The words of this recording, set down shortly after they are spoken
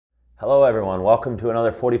Hello everyone, welcome to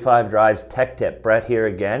another 45 Drives Tech Tip. Brett here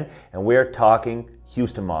again, and we're talking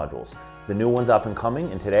Houston modules. The new one's up and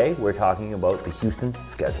coming, and today we're talking about the Houston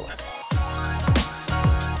scheduler.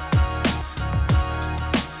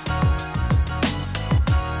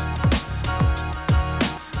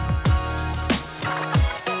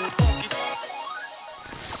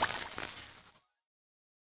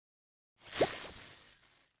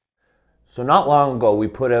 So not long ago, we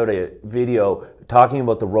put out a video talking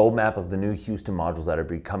about the roadmap of the new Houston modules that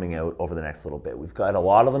are coming out over the next little bit. We've got a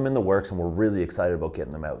lot of them in the works and we're really excited about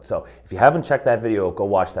getting them out. So if you haven't checked that video, go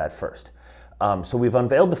watch that first. So we've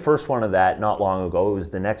unveiled the first one of that not long ago. It was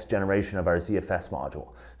the next generation of our ZFS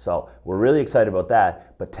module. So we're really excited about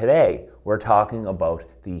that. But today, we're talking about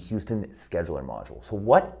the Houston scheduler module. So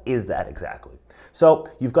what is that exactly? So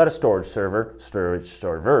you've got a storage server,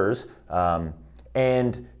 servers,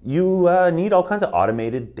 and you need all kinds of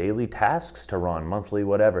automated daily tasks to run, monthly,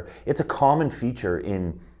 whatever. It's a common feature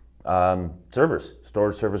in servers,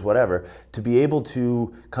 storage servers, whatever, to be able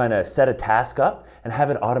to kind of set a task up and have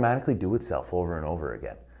it automatically do itself over and over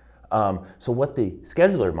again. So what the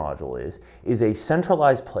scheduler module is a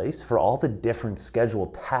centralized place for all the different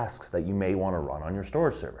scheduled tasks that you may want to run on your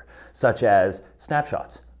storage server, such as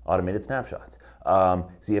snapshots, automated snapshots,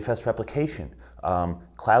 ZFS replication,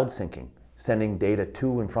 cloud syncing, sending data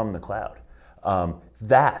to and from the cloud.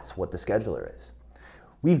 That's what the scheduler is.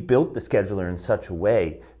 We've built the scheduler in such a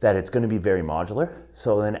way that it's going to be very modular.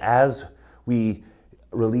 So then as we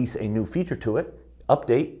release a new feature to it,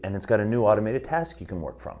 update, and it's got a new automated task you can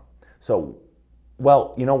work from. So,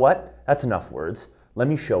 well, you know what? That's enough words. Let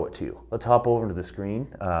me show it to you. Let's hop over to the screen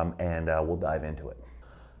and we'll dive into it.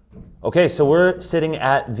 Okay, so we're sitting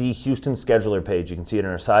at the Houston scheduler page. You can see it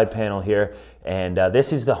in our side panel here, and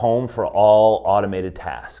this is the home for all automated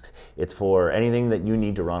tasks. It's for anything that you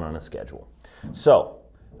need to run on a schedule. So,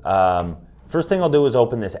 first thing I'll do is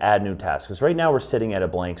open this Add New Task, because right now we're sitting at a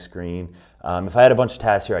blank screen. If I had a bunch of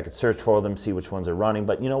tasks here, I could search for them, see which ones are running,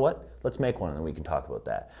 but you know what? Let's make one and then we can talk about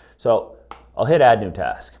that. So, I'll hit Add New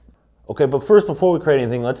Task. Okay, but first, before we create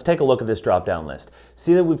anything, let's take a look at this drop-down list.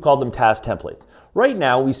 See that we've called them task templates. Right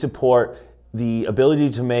now, we support the ability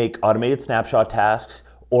to make automated snapshot tasks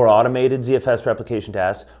or automated ZFS replication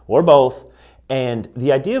tasks, or both. And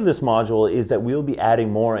the idea of this module is that we'll be adding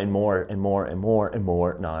more and more and more and more and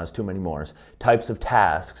more, no, there's too many mores, types of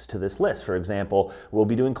tasks to this list. For example, we'll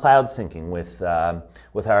be doing cloud syncing with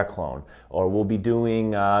our clone, or we'll be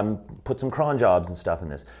doing, put some cron jobs and stuff in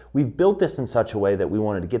this. We've built this in such a way that we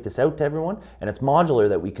wanted to get this out to everyone, and it's modular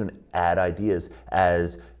that we can add ideas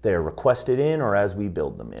as they're requested in or as we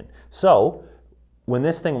build them in. So, when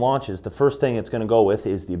this thing launches, the first thing it's going to go with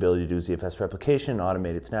is the ability to do ZFS replication,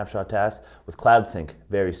 automated snapshot tasks, with Cloud Sync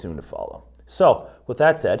very soon to follow. So, with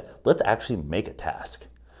that said, let's actually make a task.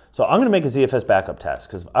 So I'm going to make a ZFS backup task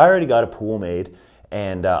because I already got a pool made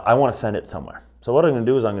and I want to send it somewhere. So what I'm going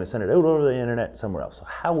to do is I'm going to send it out over the internet somewhere else. So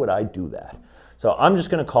how would I do that? So I'm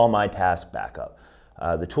just going to call my task backup.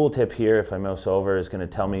 The tooltip here, if I mouse over, is going to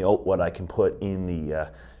tell me what I can put in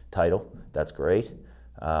the title. That's great.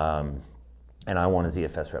 And I want a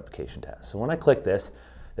ZFS replication task. So when I click this,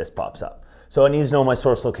 this pops up. So it needs to know my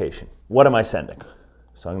source location. What am I sending?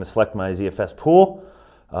 So I'm going to select my ZFS pool.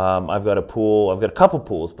 I've got a couple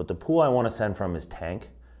pools, but the pool I want to send from is tank.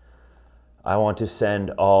 I want to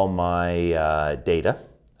send all my data.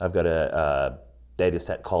 I've got a data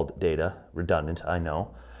set called data, redundant, I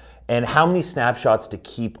know. And how many snapshots to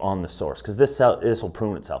keep on the source, because this will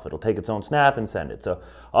prune itself. It'll take its own snap and send it. So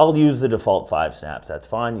I'll use the default 5 snaps. That's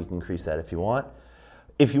fine. You can increase that if you want.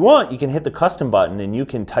 If you want, you can hit the custom button and you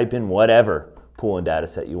can type in whatever pool and data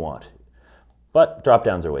set you want. But drop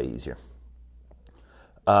downs are way easier.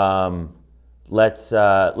 Let's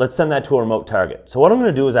send that to a remote target. So what I'm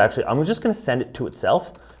going to do is I'm just going to send it to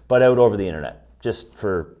itself, but out over the internet, just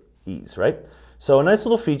for ease, right? So a nice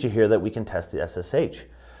little feature here that we can test the SSH.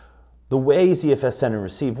 The way ZFS send and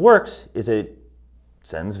receive works is it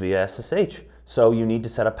sends via SSH. So you need to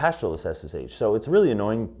set up passwordless SSH. So it's really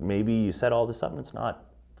annoying. Maybe you set all this up and it's not.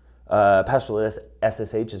 Passwordless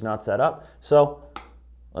SSH is not set up. So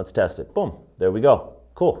let's test it. Boom. There we go.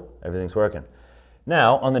 Cool. Everything's working.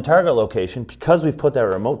 Now on the target location, because we've put that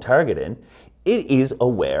remote target in, it is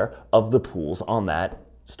aware of the pools on that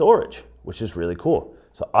storage, which is really cool.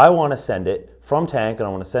 So I want to send it from tank and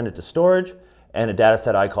I want to send it to storage and a data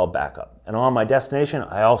set I call backup. And on my destination,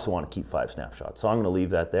 I also want to keep 5 snapshots. So I'm going to leave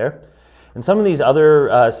that there. And some of these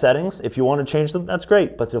other settings, if you want to change them, that's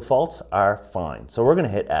great, but defaults are fine. So we're going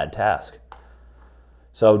to hit Add Task.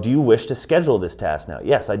 So do you wish to schedule this task now?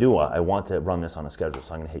 Yes, I do. I want to run this on a schedule.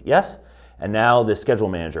 So I'm going to hit yes. And now the schedule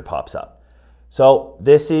manager pops up. So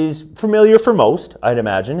this is familiar for most, I'd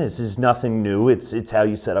imagine. This is nothing new. It's how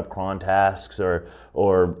you set up cron tasks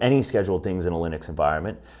or any scheduled things in a Linux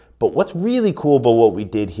environment. But what's really cool about what we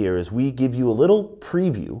did here is we give you a little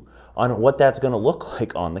preview on what that's going to look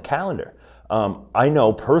like on the calendar. I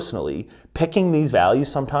know personally, picking these values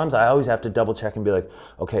sometimes, I always have to double check and be like,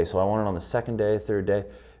 okay, so I want it on the second day, third day.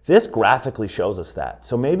 This graphically shows us that.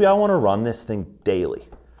 So maybe I want to run this thing daily.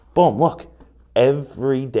 Boom, look.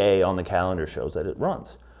 Every day on the calendar shows that it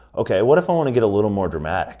runs. Okay, what if I want to get a little more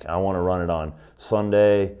dramatic? I want to run it on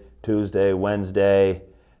Sunday, Tuesday, Wednesday,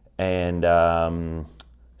 and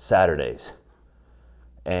Saturdays.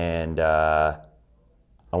 And I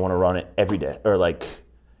want to run it every day, or like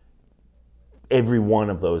every one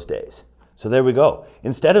of those days. So there we go.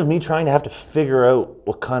 Instead of me trying to have to figure out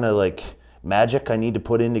what kind of like magic I need to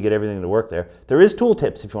put in to get everything to work there is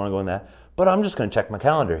tooltips if you want to go in that, but I'm just going to check my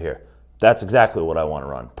calendar here. That's exactly what I want to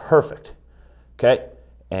run. Perfect. Okay,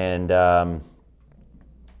 and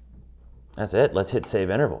that's it. Let's hit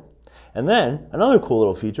save interval. And then another cool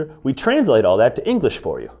little feature, we translate all that to English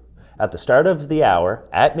for you. At the start of the hour,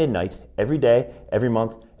 at midnight, every day, every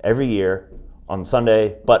month, every year, on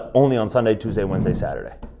Sunday, but only on Sunday, Tuesday, Wednesday,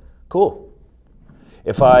 Saturday. Cool.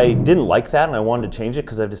 If I didn't like that and I wanted to change it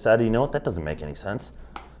because I've decided, you know what, that doesn't make any sense,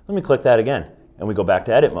 let me click that again, and we go back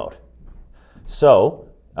to edit mode. So,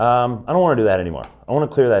 I don't want to do that anymore. I want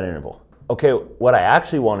to clear that interval. Okay, what I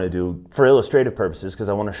actually want to do for illustrative purposes, because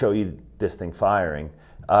I want to show you this thing firing,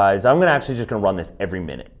 is I'm actually just going to run this every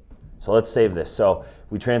minute. So let's save this. So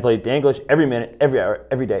we translate to English every minute, every hour,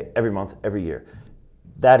 every day, every month, every year.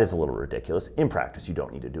 That is a little ridiculous. In practice, you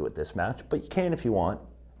don't need to do it this match, but you can if you want.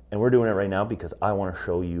 And we're doing it right now because I want to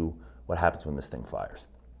show you what happens when this thing fires.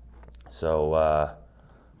 So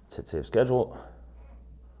let's hit save schedule.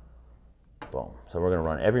 Boom. So we're going to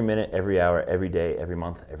run every minute, every hour, every day, every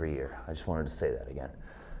month, every year. I just wanted to say that again.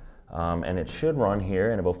 And it should run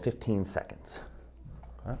here in about 15 seconds.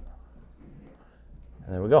 Okay.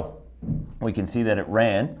 And there we go. We can see that it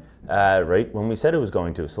ran right when we said it was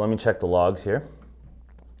going to. So let me check the logs here.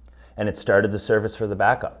 And it started the service for the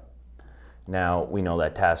backup. Now we know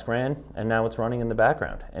that task ran, and now it's running in the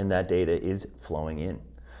background, and that data is flowing in.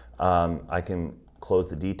 I can close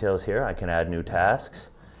the details here. I can add new tasks.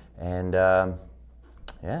 And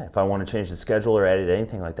yeah, if I want to change the schedule or edit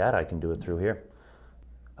anything like that, I can do it through here.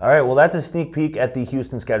 All right, well, that's a sneak peek at the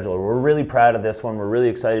Houston scheduler. We're really proud of this one. We're really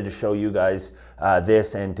excited to show you guys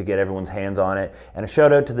this and to get everyone's hands on it. And a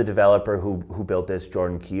shout out to the developer who built this,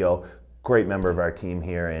 Jordan Keogh. Great member of our team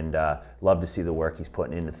here, and love to see the work he's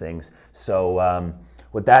putting into things. So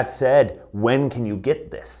with that said, when can you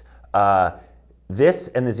get this? This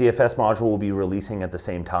and the ZFS module will be releasing at the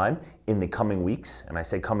same time in the coming weeks. And I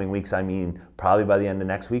say coming weeks, I mean probably by the end of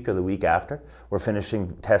next week or the week after. We're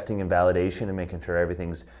finishing testing and validation and making sure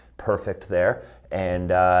everything's perfect there. And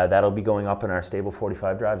that'll be going up in our stable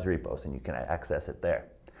 45 drives repos, and you can access it there.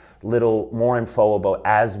 Little more info about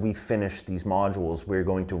as we finish these modules, we're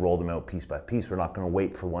going to roll them out piece by piece. We're not going to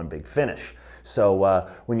wait for one big finish. So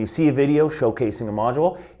when you see a video showcasing a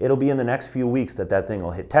module, it'll be in the next few weeks that thing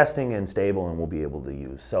will hit testing and stable and we'll be able to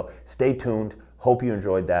use. So stay tuned. Hope you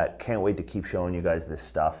enjoyed that. Can't wait to keep showing you guys this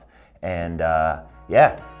stuff. And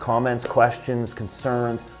yeah, comments, questions,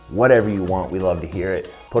 concerns, whatever you want, we love to hear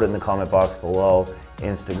it. Put it in the comment box below.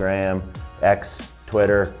 Instagram, X,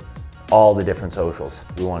 Twitter, all the different socials.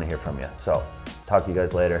 We want to hear from you. So talk to you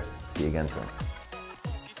guys later. See you again soon.